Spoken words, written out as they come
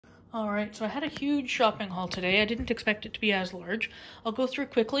Alright, so I had a huge shopping haul today. I didn't expect it to be as large. I'll go through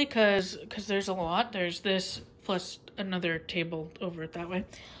quickly because there's a lot. There's this plus another table over it that way.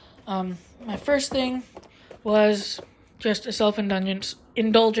 My first thing was just a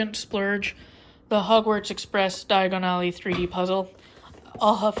self-indulgent splurge. The Hogwarts Express Diagon Alley 3D puzzle.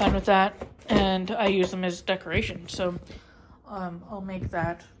 I'll have fun with that, and I use them as decoration, so I'll make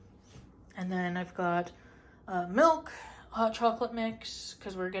that. And then I've got milk, hot chocolate mix,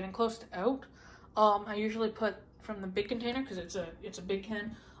 because we're getting close to out. I usually put from the big container, because it's a big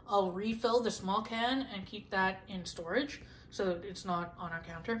can. I'll refill the small can and keep that in storage, so that it's not on our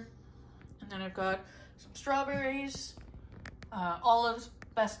counter. And then I've got some strawberries, olives,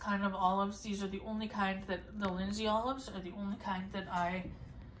 best kind of olives. These are the only kind that, the Lindsay olives are the only kind that I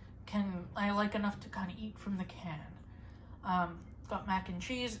like enough to kind of eat from the can. Got mac and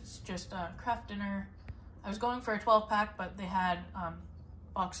cheese. It's just a Kraft Dinner. I was going for a 12-pack, but they had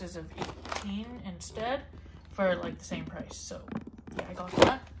boxes of 18 instead for like the same price. So yeah, I got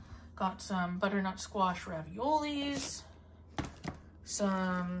that. Got some butternut squash raviolis,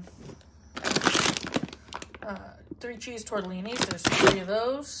 some 3 cheese tortellinis. There's 3 of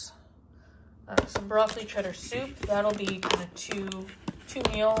those. Some broccoli cheddar soup. That'll be kind of two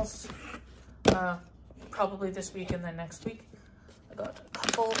meals, probably this week and then next week. I got a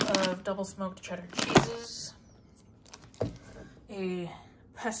couple of double smoked cheddar cheeses, a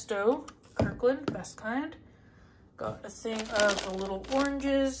pesto Kirkland, best kind. Got a thing of the little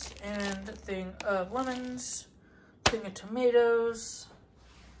oranges and a thing of lemons, a thing of tomatoes.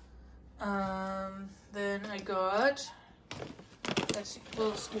 Then I got,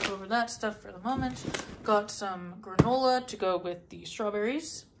 we'll skip over that stuff for the moment. Got some granola to go with the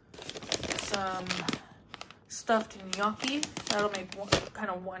strawberries, some stuffed gnocchi. That'll make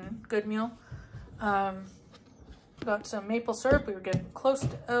one good meal. Got some maple syrup. We were getting close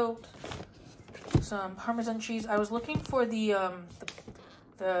to out. Some Parmesan cheese. I was looking for the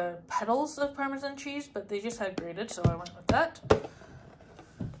petals of Parmesan cheese, but they just had grated, so I went with that.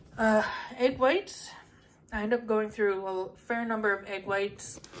 Egg whites. I end up going through a fair number of egg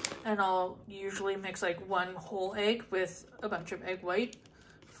whites, and I'll usually mix like 1 whole egg with a bunch of egg white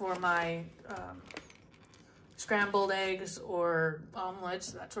for my scrambled eggs or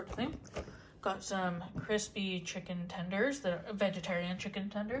omelets, that sort of thing. Got some crispy chicken tenders, that are vegetarian chicken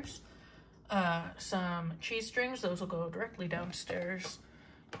tenders. Some cheese strings. Those will go directly downstairs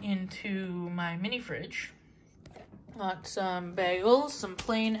into my mini fridge. Got some bagels, some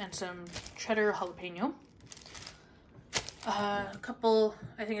plain, and some cheddar jalapeno. A couple,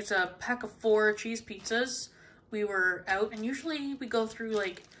 I think it's a pack of 4 cheese pizzas. We were out, and usually we go through,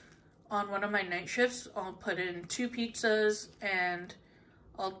 like, on one of my night shifts, I'll put in 2 pizzas, and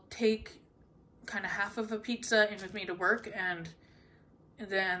I'll take kind of half of a pizza in with me to work, and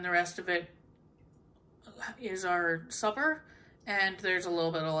then the rest of it is our supper, and there's a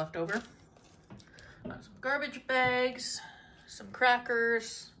little bit of leftover. Got some garbage bags, some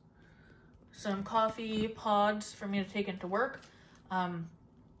crackers, some coffee pods for me to take into work.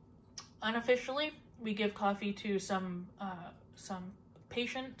 Unofficially, we give coffee to some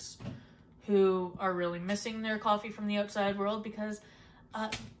patients who are really missing their coffee from the outside world, because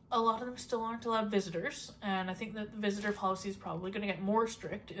a lot of them still aren't allowed visitors, and I think that the visitor policy is probably going to get more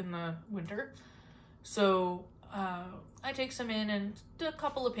strict in the winter. So I take some in, and a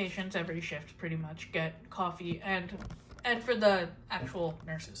couple of patients every shift pretty much get coffee, and for the actual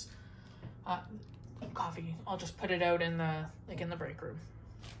nurses, coffee. I'll just put it out in the break room.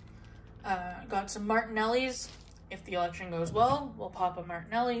 Got some Martinelli's. If the election goes well, we'll pop a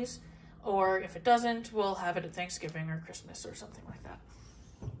Martinelli's, or if it doesn't, we'll have it at Thanksgiving or Christmas or something like that.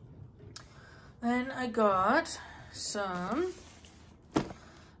 Then I got some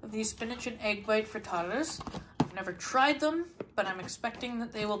of these spinach and egg white frittatas. I've never tried them, but I'm expecting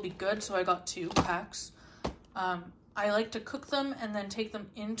that they will be good, so I got 2 packs. I like to cook them and then take them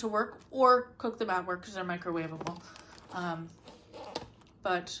into work, or cook them at work because they're microwavable.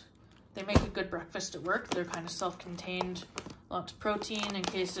 But they make a good breakfast at work. They're kind of self-contained, lots of protein in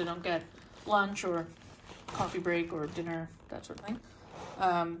case they don't get lunch or coffee break or dinner, that sort of thing.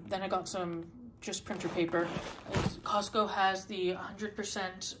 Then I got some just printer paper. Costco has the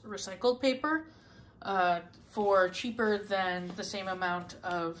 100% recycled paper for cheaper than the same amount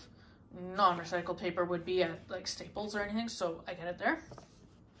of non-recycled paper would be at like Staples or anything, so I get it there.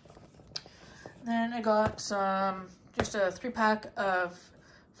 Then I got some, just a 3-pack of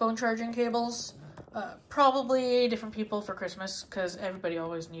phone charging cables, probably different people for Christmas, because everybody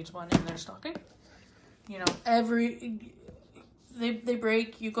always needs one in their stocking. You know, they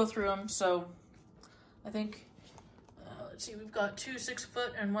break, you go through them, so I think let's see, we've got 2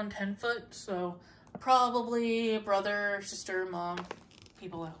 6-foot and 1 10-foot, so probably brother, sister, mom,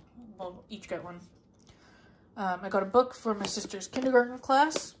 people will each get one. I got a book for my sister's kindergarten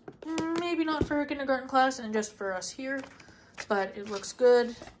class. Maybe not for her kindergarten class and just for us here, but it looks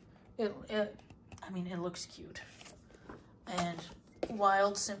good. I mean, it looks cute. And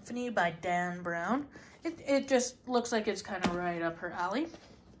Wild Symphony by Dan Brown. It just looks like it's kind of right up her alley.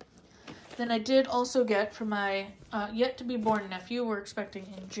 Then I did also get for my yet-to-be-born nephew, we're expecting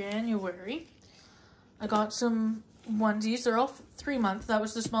in January, I got some onesies. They're all 3-month. That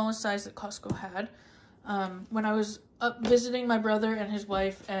was the smallest size that Costco had. When I was up visiting my brother and his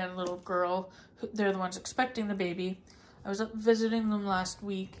wife and little girl, they're the ones expecting the baby, I was up visiting them last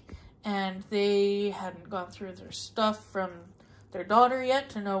week, and they hadn't gone through their stuff from their daughter yet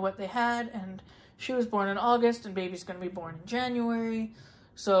to know what they had, and she was born in August, and baby's going to be born in January,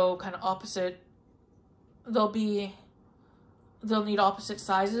 so kind of opposite. They'll need opposite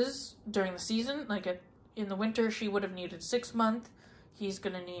sizes during the season. Like in the winter, she would have needed 6-month. He's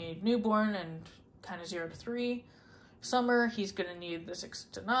going to need newborn and kind of 0 to 3. Summer, he's going to need the 6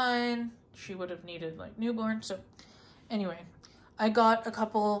 to 9. She would have needed like newborn. So anyway, I got a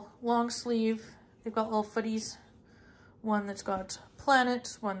couple long sleeve. They've got little footies. One that's got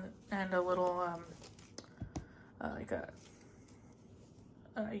planets, and a little like a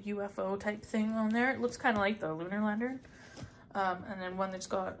UFO type thing on there. It looks kind of like the lunar lantern. And then one that's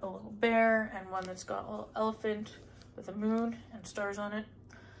got a little bear, and one that's got a little elephant with a moon and stars on it.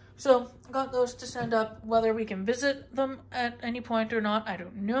 So I got those to send up. Whether we can visit them at any point or not, I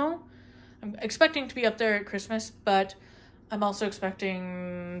don't know. I'm expecting to be up there at Christmas, but I'm also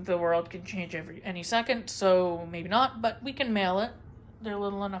expecting the world can change any second, so maybe not, but we can mail it. They're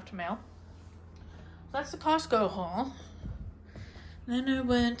little enough to mail. So that's the Costco haul. Then I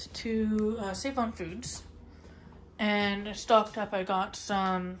went to Save-on-foods and stocked up. I got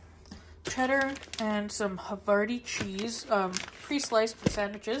some cheddar and some Havarti cheese, pre-sliced for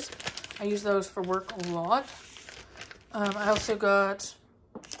sandwiches. I use those for work a lot. I also got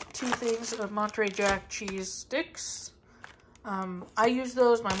 2 things of Monterey Jack cheese sticks. I use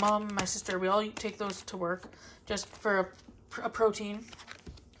those, my mom and my sister, we all take those to work just for a protein.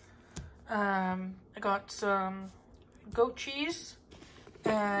 I got some goat cheese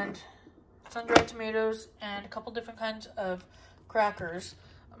and sun-dried tomatoes and a couple different kinds of crackers.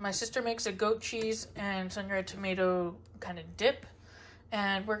 My sister makes a goat cheese and sun-dried tomato kind of dip,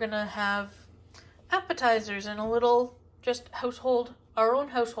 and we're gonna have appetizers and a little just our own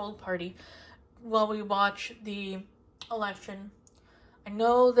household party while we watch the election. I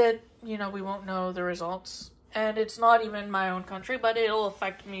know that, we won't know the results, and it's not even my own country, but it'll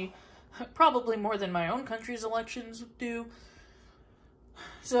affect me probably more than my own country's elections do.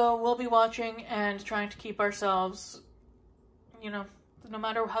 So we'll be watching and trying to keep ourselves, no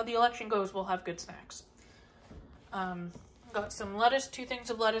matter how the election goes, we'll have good snacks. Got some lettuce, 2 things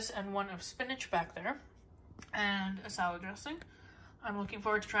of lettuce and 1 of spinach back there, and a salad dressing. I'm looking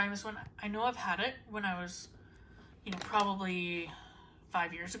forward to trying this one. I know I've had it when I was, probably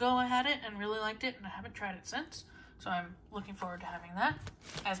 5 years ago I had it and really liked it, and I haven't tried it since. So I'm looking forward to having that.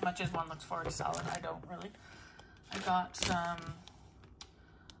 As much as one looks forward to salad, I don't really. I got some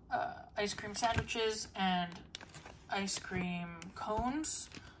ice cream sandwiches and ice cream cones.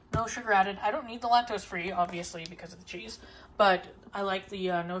 No sugar added. I don't need the lactose free, obviously, because of the cheese, but I like the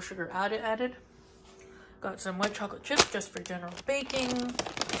no sugar added. Got some white chocolate chips just for general baking.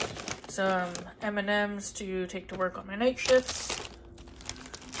 Some M&Ms to take to work on my night shifts.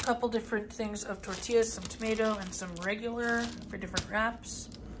 A couple different things of tortillas, some tomato and some regular for different wraps.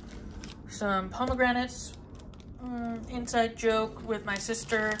 Some pomegranates. Inside joke with my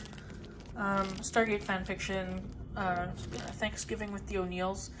sister. Stargate fanfiction. Thanksgiving with the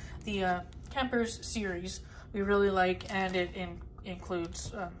O'Neills. The Campers series we really like, and it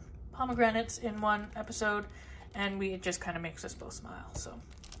includes pomegranates in one episode, and it just kind of makes us both smile. So,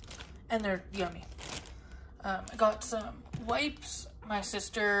 and they're yummy. I got some wipes. My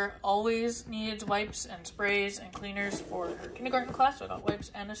sister always needs wipes and sprays and cleaners for her kindergarten class, so I got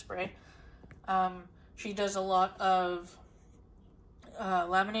wipes and a spray. She does a lot of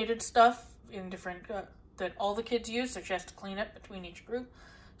laminated stuff in different that all the kids use, so she has to clean it between each group.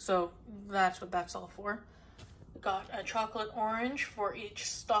 So that's what that's all for. Got a chocolate orange for each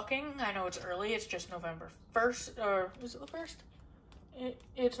stocking. I know it's early, it's just November 1st, or is it the 1st?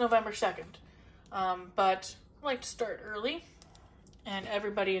 It's November 2nd. But I like to start early, and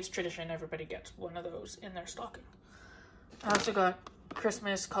it's tradition, everybody gets one of those in their stocking. I also got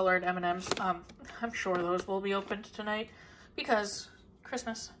Christmas colored M&Ms. I'm sure those will be opened tonight because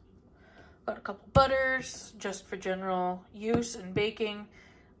Christmas. Got a couple butters just for general use and baking.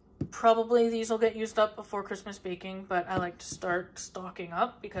 Probably these will get used up before Christmas baking, but I like to start stocking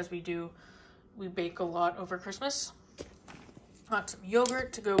up because we bake a lot over Christmas. Got some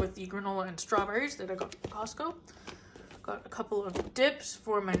yogurt to go with the granola and strawberries that I got from Costco. Got a couple of dips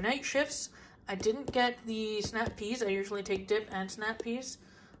for my night shifts. I didn't get the snap peas. I usually take dip and snap peas.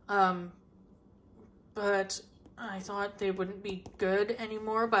 But I thought they wouldn't be good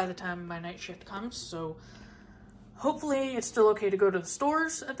anymore by the time my night shift comes, so hopefully it's still okay to go to the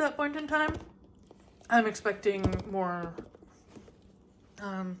stores at that point in time. I'm expecting more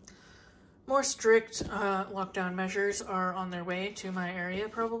strict lockdown measures are on their way to my area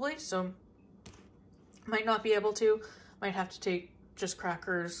probably, so might not be able to. Might have to take just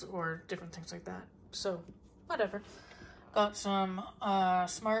crackers or different things like that. So, whatever. Got some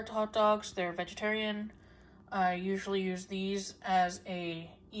Smart hot dogs. They're vegetarian. I usually use these as a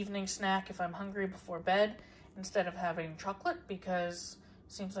evening snack if I'm hungry before bed instead of having chocolate because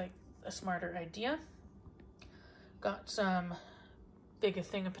it seems like a smarter idea. Got some big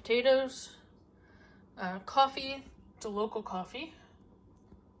thing of potatoes. Coffee. It's a local coffee.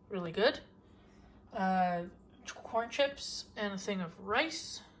 Really good. Corn chips and a thing of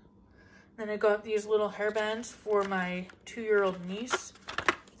rice. Then I got these little hairbands for my 2-year-old niece.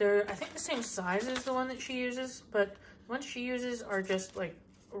 They're, I think, the same size as the one that she uses, but the ones she uses are just like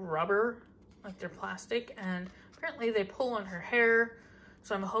rubber, like they're plastic, and apparently they pull on her hair.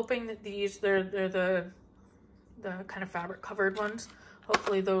 So I'm hoping that these, they're the kind of fabric covered ones.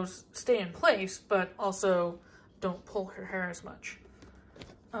 Hopefully those stay in place, but also don't pull her hair as much.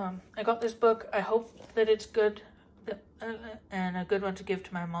 I got this book. I hope that it's good and a good one to give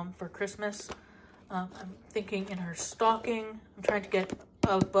to my mom for Christmas. I'm thinking in her stocking. I'm trying to get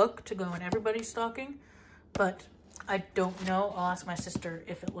a book to go in everybody's stocking, but I don't know. I'll ask my sister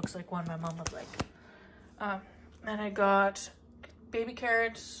if it looks like one my mom would like. And I got baby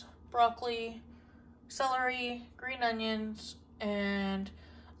carrots, broccoli, celery, green onions, and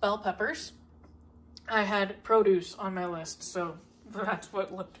bell peppers. I had produce on my list, so that's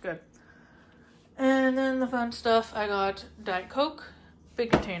what looked good. And then the fun stuff, I got Diet Coke, big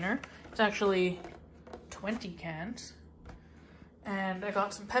container. It's actually 20 cans. And I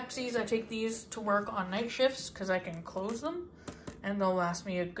got some Pepsis. I take these to work on night shifts because I can close them and they'll last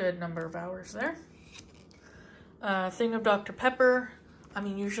me a good number of hours there. Thing of Dr. Pepper. I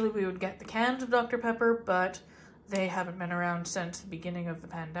mean, usually we would get the cans of Dr. Pepper, but they haven't been around since the beginning of the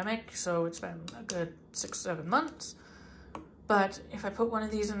pandemic, so it's been a good 6-7 months. But if I put one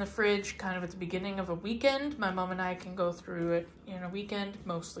of these in the fridge kind of at the beginning of a weekend, my mom and I can go through it in a weekend.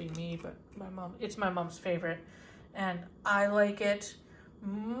 Mostly me, but it's my mom's favorite. And I like it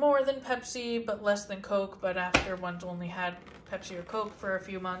more than Pepsi, but less than Coke. But after one's only had Pepsi or Coke for a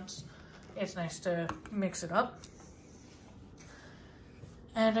few months, it's nice to mix it up.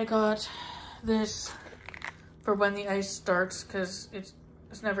 And I got this for when the ice starts, because it's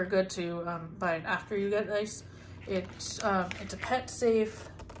never good to buy it after you get ice. It's a pet safe,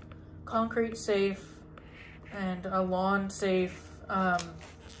 concrete safe, and a lawn safe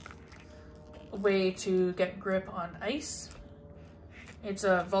way to get grip on ice. It's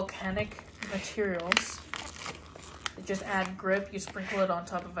a volcanic materials. They just add grip. You sprinkle it on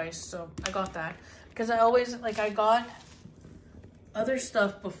top of ice. So I got that because I always I got other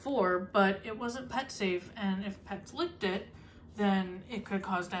stuff before, but it wasn't pet safe, and if pets licked it, then it could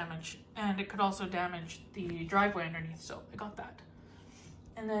cause damage, and it could also damage the driveway underneath, so I got that.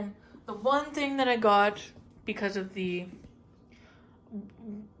 And then the one thing that I got because of the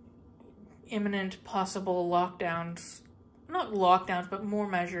imminent possible lockdowns, not lockdowns, but more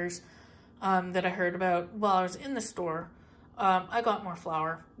measures that I heard about while I was in the store, I got more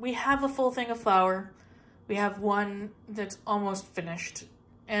flour. We have a full thing of flour. We have one that's almost finished,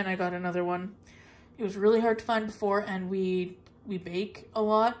 and I got another one. It was really hard to find before, and we bake a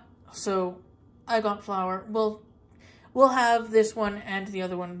lot, so I got flour. We'll have this one and the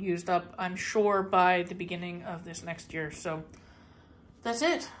other one used up, I'm sure, by the beginning of this next year. So that's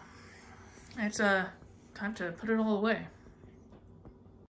it. It's time to put it all away.